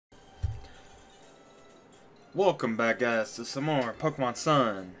Welcome back, guys, to some more Pokemon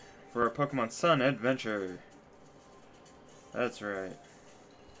Sun for our Pokemon Sun adventure. That's right.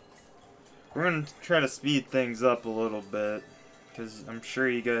 We're going to try to speed things up a little bit, because I'm sure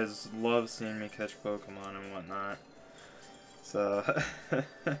you guys love seeing me catch Pokemon and whatnot. So,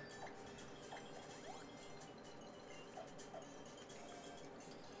 but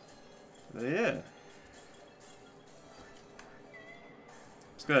yeah.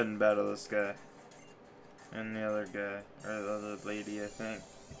 Let's go ahead and battle this guy. And the other guy, or the other lady, I think.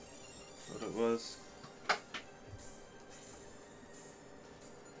 That's what it was.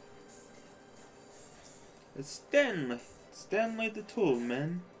 It's Stanley. Stanley the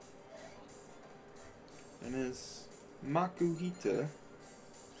Toolman. And his Makuhita.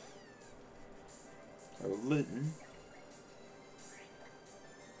 Or Litten.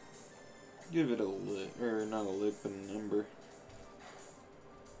 Give it a lick, or not a lick, but an ember.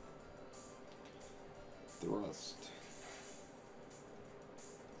 Thrust.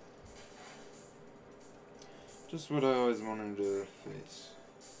 Just what I always wanted to face.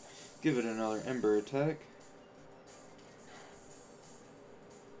 Give it another ember attack.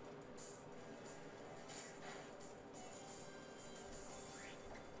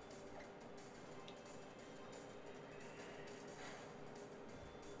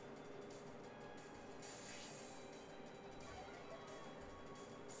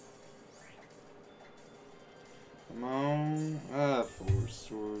 Come on. Force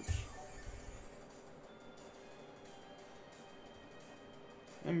Sword.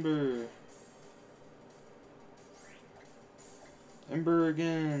 Ember. Ember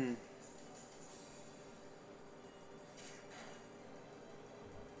again.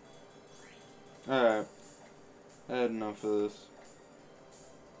 Alright. I had enough of this.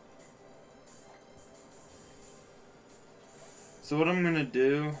 So what I'm gonna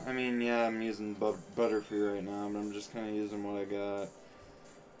do, I mean, yeah, I'm using Butterfree right now, but I'm just kind of using what I got.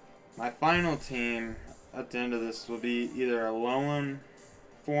 My final team at the end of this will be either a Alolan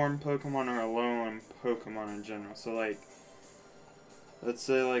form Pokemon or a Alolan Pokemon in general. So, like, let's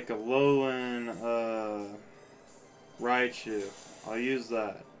say like a Alolan Raichu. I'll use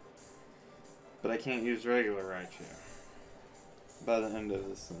that. But I can't use regular Raichu by the end of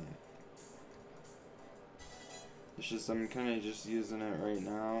this thing. It's just, I'm kind of just using it right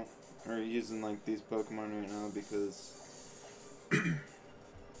now, or using like these Pokemon right now because,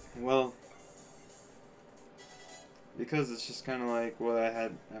 well, because it's just kind of like what I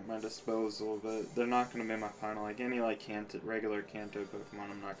had at my disposal, but they're not going to be my final. Like any like regular Kanto Pokemon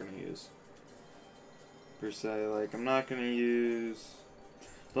I'm not going to use, per se. Like I'm not going to use,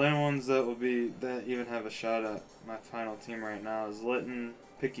 the only ones that will be, that even have a shot at my final team right now is Litten,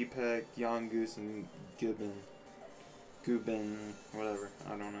 Pikipek, Yongoose, and Gubin, whatever, I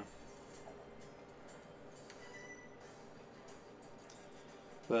don't know.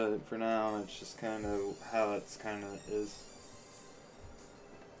 But for now, it's just kind of how it's kind of is.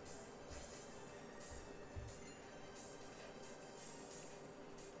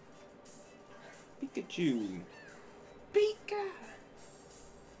 Pikachu! Pika!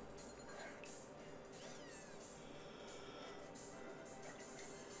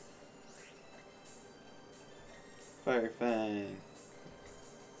 Fire Fang.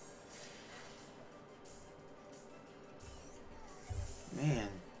 Man,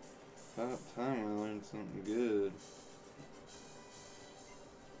 about time I learned something good.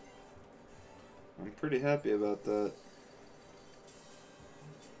 I'm pretty happy about that.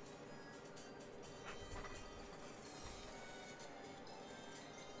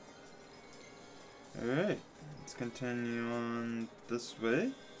 Alright, let's continue on this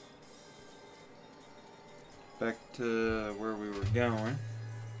way. Back to where we were going.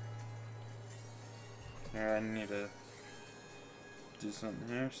 Here, I need to do something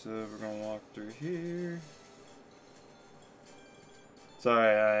here, so we're gonna walk through here.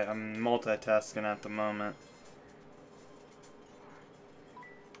 Sorry, I'm multitasking at the moment.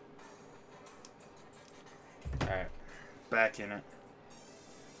 Alright, back in it.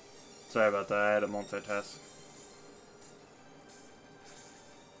 Sorry about that, I had to multitask.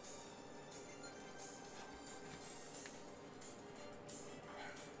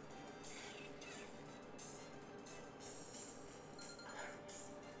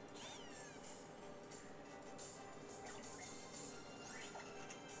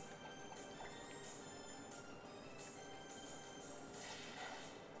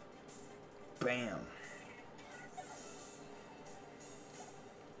 Bam.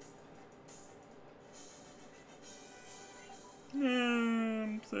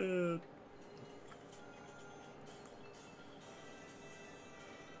 I'm sad.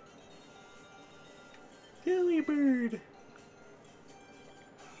 Kill Tiny bird.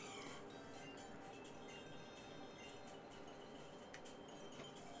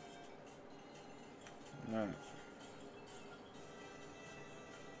 Alright.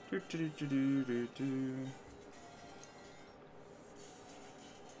 Do.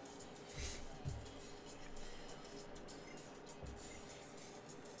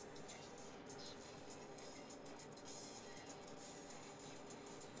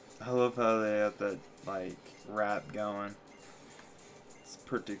 I love how they have that, like, rap going. It's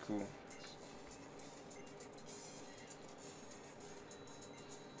pretty cool.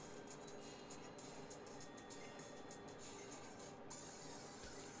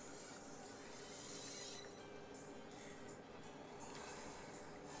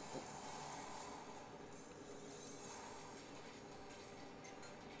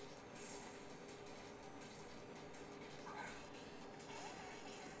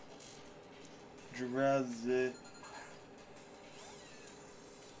 Jurassic.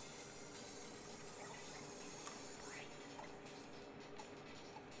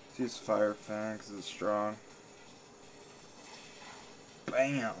 Use Fire Fang because it's strong.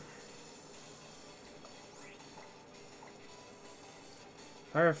 Bam!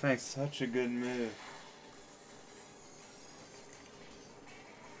 Fire Fang's such a good move.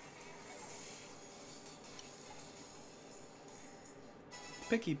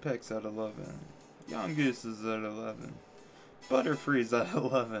 Picky Peck's at 11. Yongoose is at 11. Butterfree's at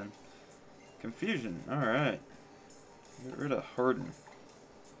 11. Confusion, alright. Get rid of Harden.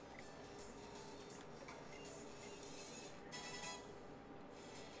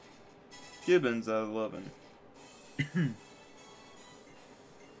 Gibbons at 11.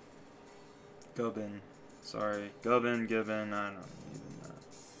 Gubbin. Sorry. Gubbin, Gibbon, I don't even know.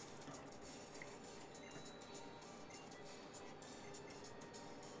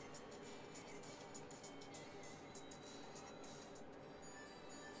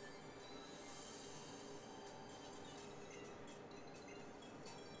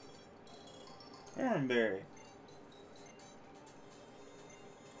 Oranberry.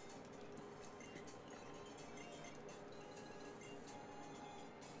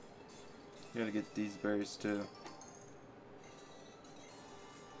 Gotta get these berries too.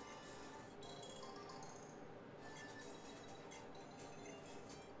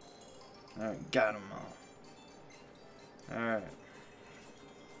 Alright, got them all. Alright.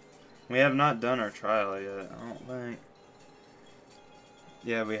 We have not done our trial yet, I don't think.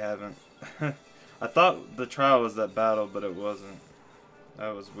 Yeah, we haven't. I thought the trial was that battle, but it wasn't.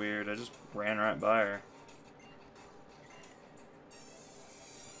 That was weird. I just ran right by her.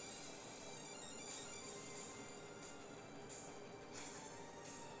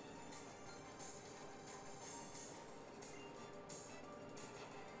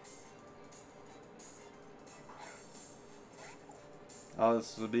 Oh,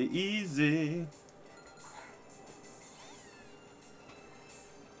 this will be easy.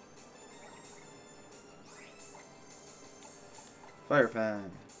 Fire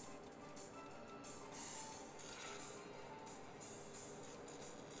Fan.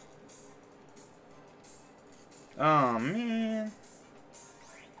 Oh man.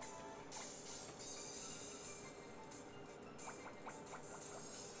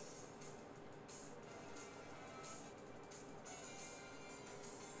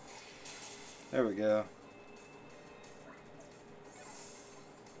 There we go.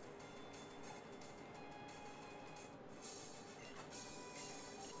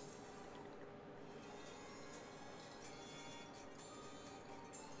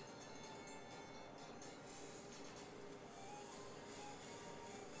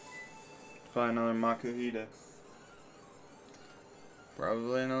 Probably another Makuhita.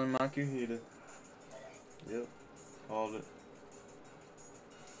 Probably another Makuhita. Yep, called it.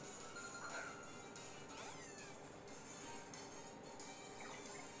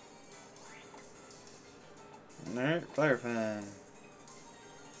 Alright, Fire Fan.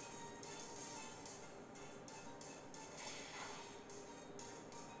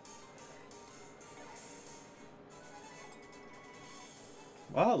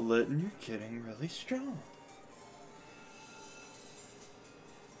 Wow, Litten, you're getting really strong.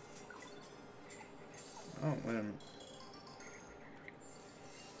 Oh, wait a minute.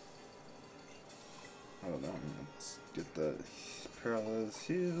 Hold on, let's get that paralyzed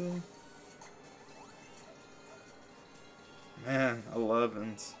heal. Man,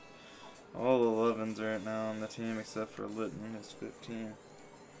 11s. All 11s right now on the team except for Litten, who's 15.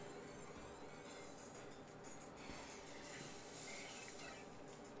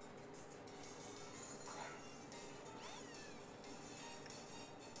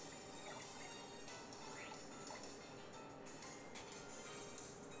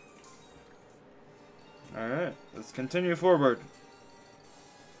 Alright, let's continue forward.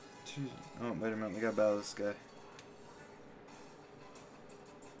 Jeez. Oh, wait a minute, we gotta battle this guy.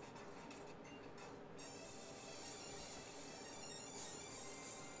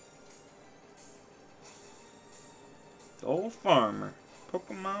 The old farmer,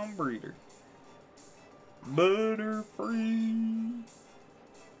 Pokemon breeder. Butterfree.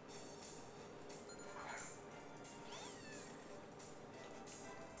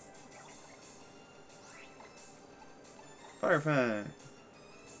 Fire Fang.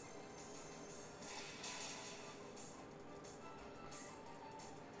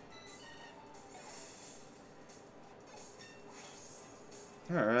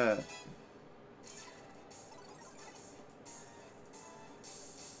 Alright.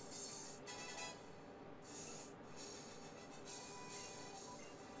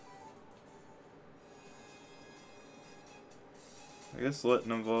 I guess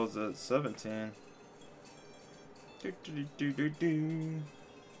Litton evolves at 17. Do do do do do do.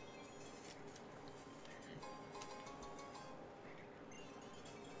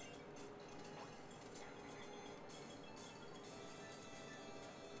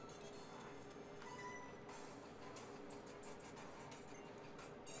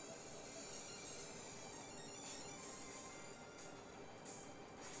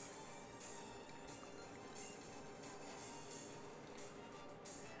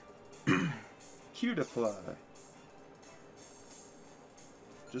 Cutiefly.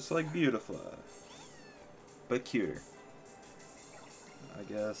 Just like Beautifly. But cuter. I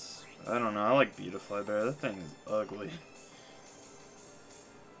guess. I don't know. I like Beautifly better. That thing is ugly.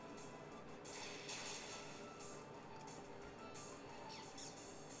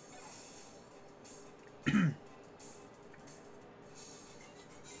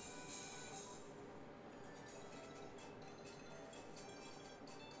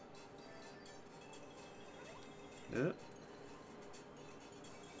 Yep.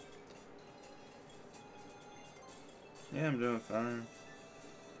 Yeah, I'm doing fine.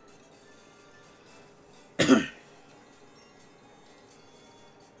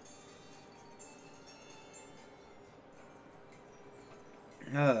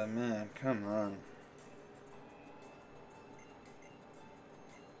 Oh man, come on.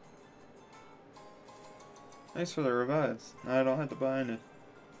 Thanks for the revives. Now I don't have to buy any.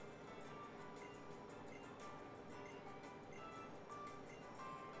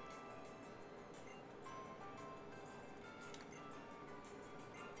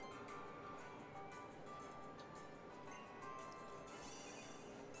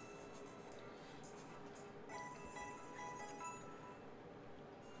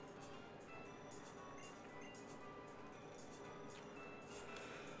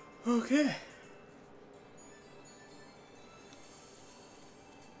 Okay.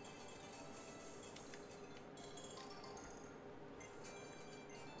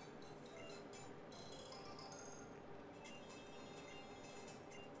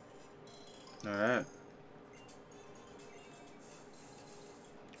 Alright.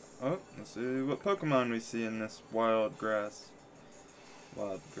 Oh, let's see what Pokemon we see in this wild grass.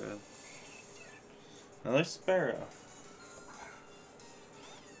 Wild grass. Another Sparrow.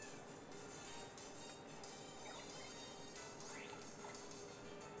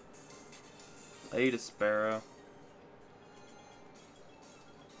 I ate a Sparrow.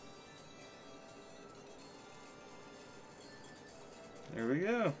 There we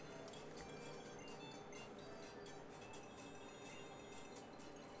go.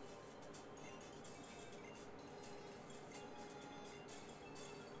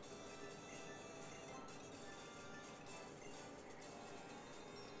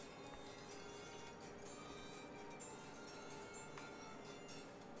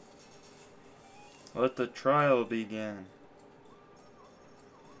 Let the trial begin.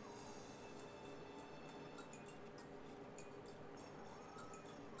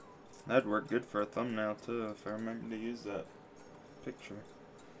 That'd work good for a thumbnail too, if I remember to use that picture.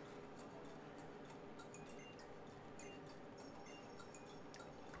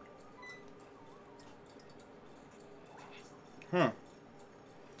 Huh.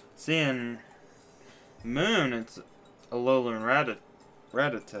 Seeing Moon, it's Alolan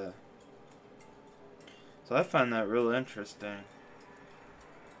Rattata. So I find that real interesting.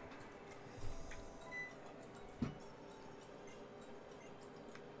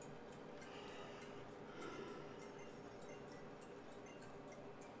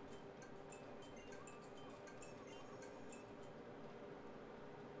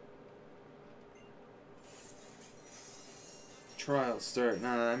 Trial start. No,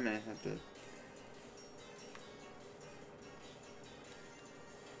 I may have to.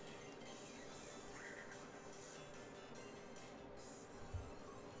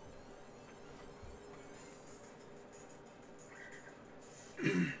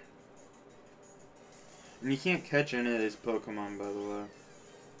 And you can't catch any of these Pokemon, by the way.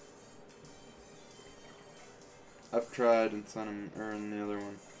 I've tried in Sun or in the other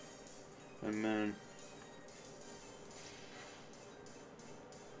one. And Moon.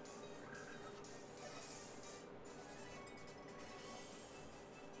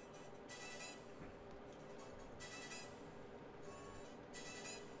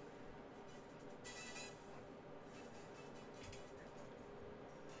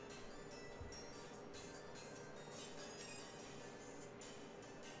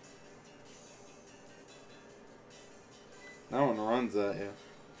 That one runs at you.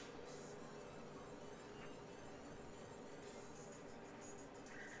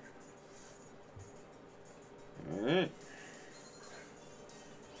 Alright.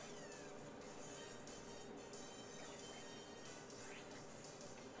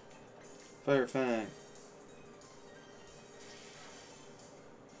 Fire Fang.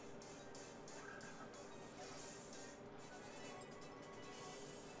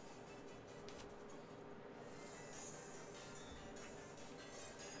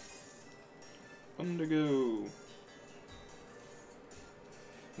 Go.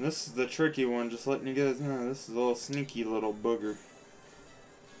 And this is the tricky one, just letting you guys know. This is a little sneaky little booger.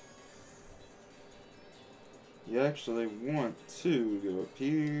 You actually want to go up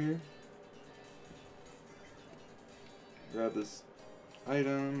here. Grab this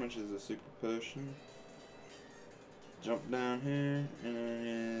item, which is a super potion. Jump down here, and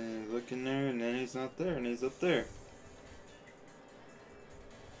then you look in there, and then he's not there, and he's up there.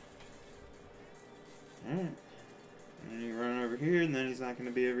 Alright. And you run over here, and then he's not going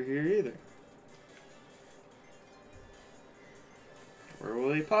to be over here either. Where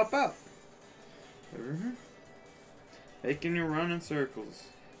will he pop out? Over here. Making you run in circles.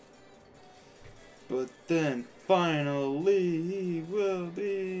 But then, finally, he will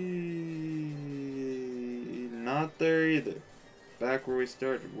be not there either. Back where we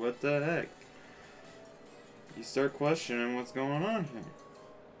started. What the heck? You start questioning what's going on here.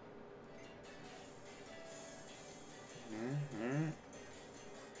 Alright.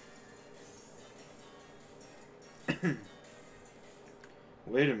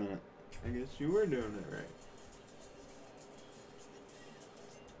 Wait a minute. I guess you were doing it right.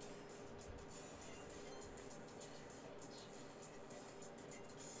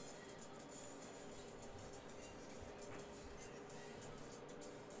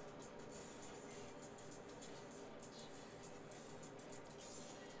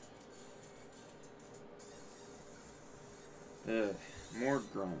 More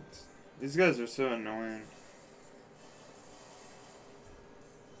grunts. These guys are so annoying.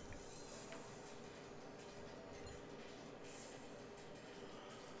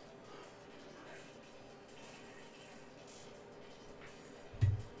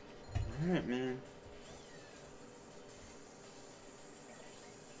 Alright, man.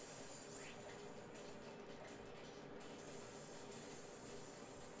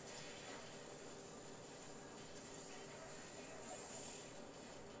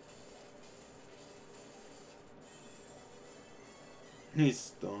 He's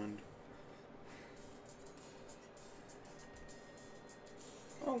stunned.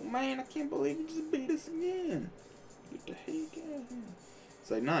 Oh man, I can't believe you just beat us again. Get the heck out of here.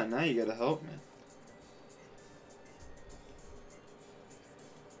 It's like, nah, now you gotta help me.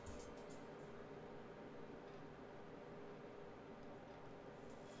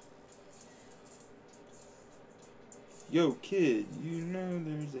 Yo kid, you know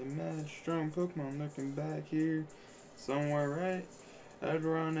there's a mad strong Pokemon looking back here somewhere, right? I'd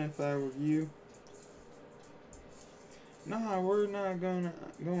run if I were you. Nah, we're not going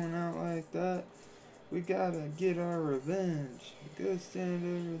out like that. We gotta get our revenge. Go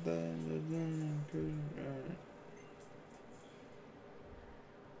stand over there.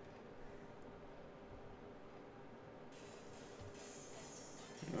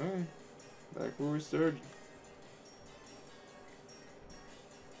 Alright. Back where we started.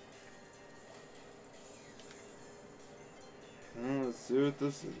 Now let's see what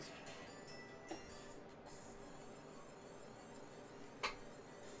this is.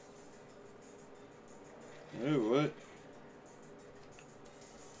 Oh, what?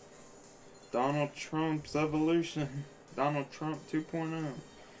 Donald Trump's evolution. Donald Trump 2.0.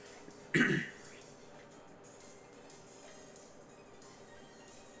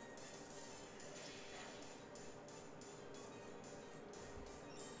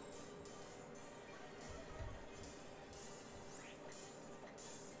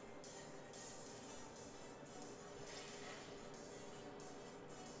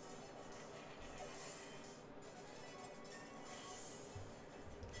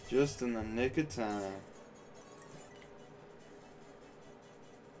 Just in the nick of time.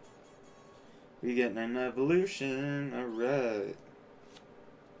 We getting an evolution, alright.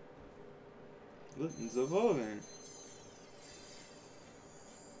 Litton's evolving.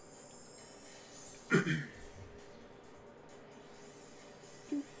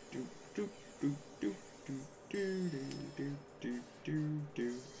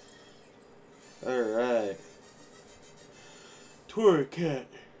 Alright. Torcat.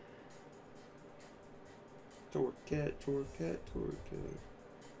 Torcat.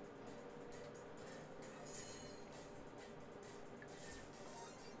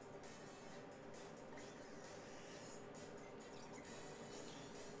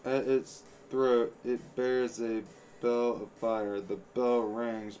 At its throat, it bears a bell of fire. The bell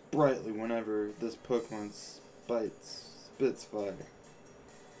rings brightly whenever this Pokemon spits fire.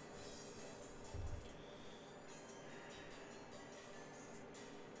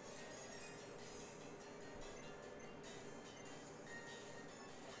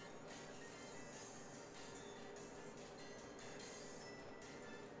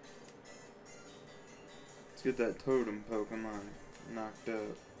 Let's get that totem Pokemon knocked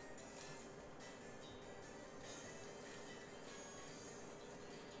out.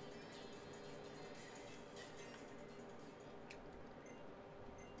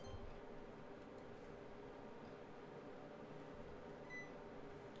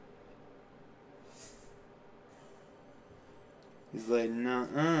 He's like,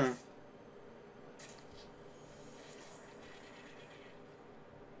 nuh-uh.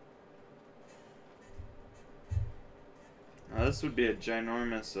 Now this would be a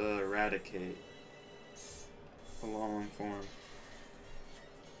ginormous Eradicate. A long form.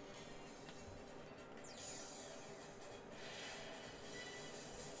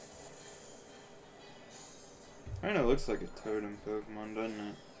 I know it looks like a totem Pokemon, doesn't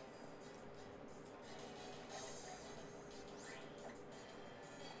it?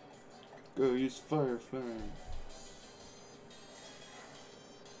 Go use Fire Flame.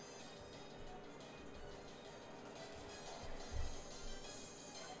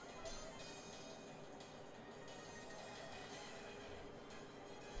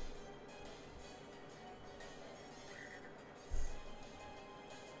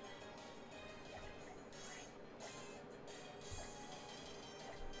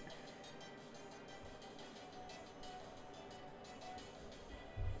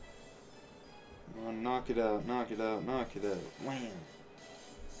 Knock it out, knock it out, knock it out. Wham!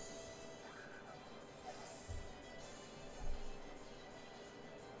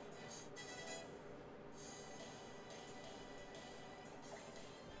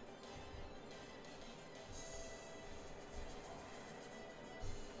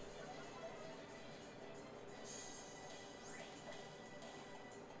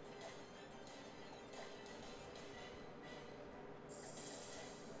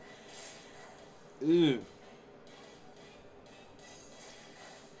 Ew.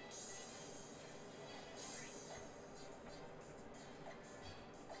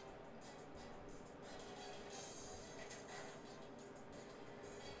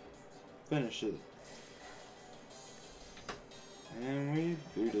 Finish it. And we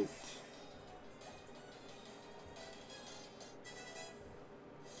boot it.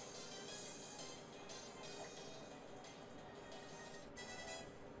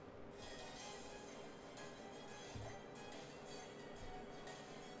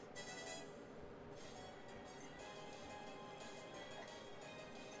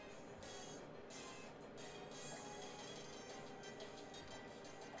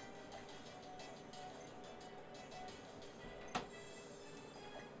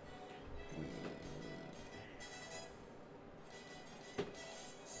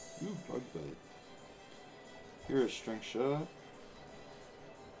 Ooh, Bug Bite. You're a Strength Shot.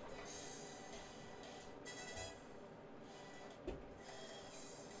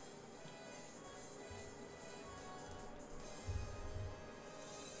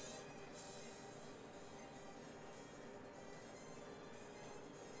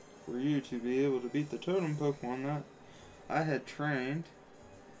 For you to be able to beat the totem Pokemon that I had trained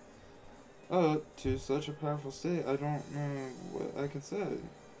to such a powerful state, I don't know what I can say.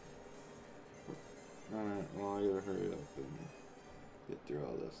 Alright, well, I gotta hurry up and get through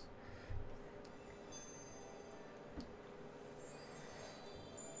all this.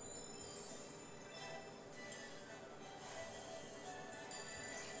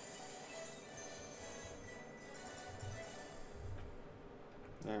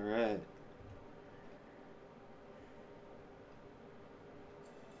 Alright.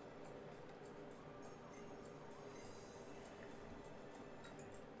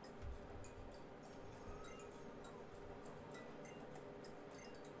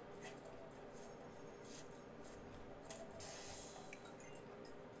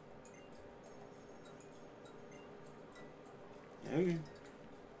 Okay.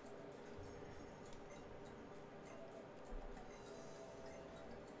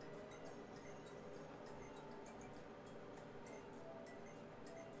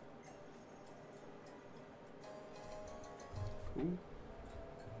 Cool.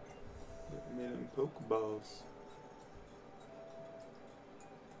 Made them Pokeballs.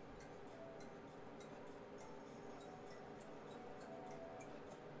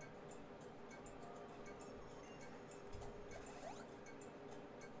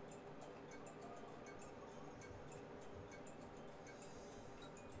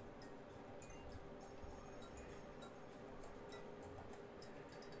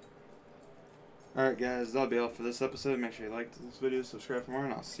 Alright guys, that'll be all for this episode. Make sure you like this video, subscribe for more,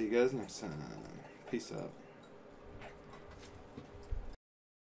 and I'll see you guys next time. Peace out.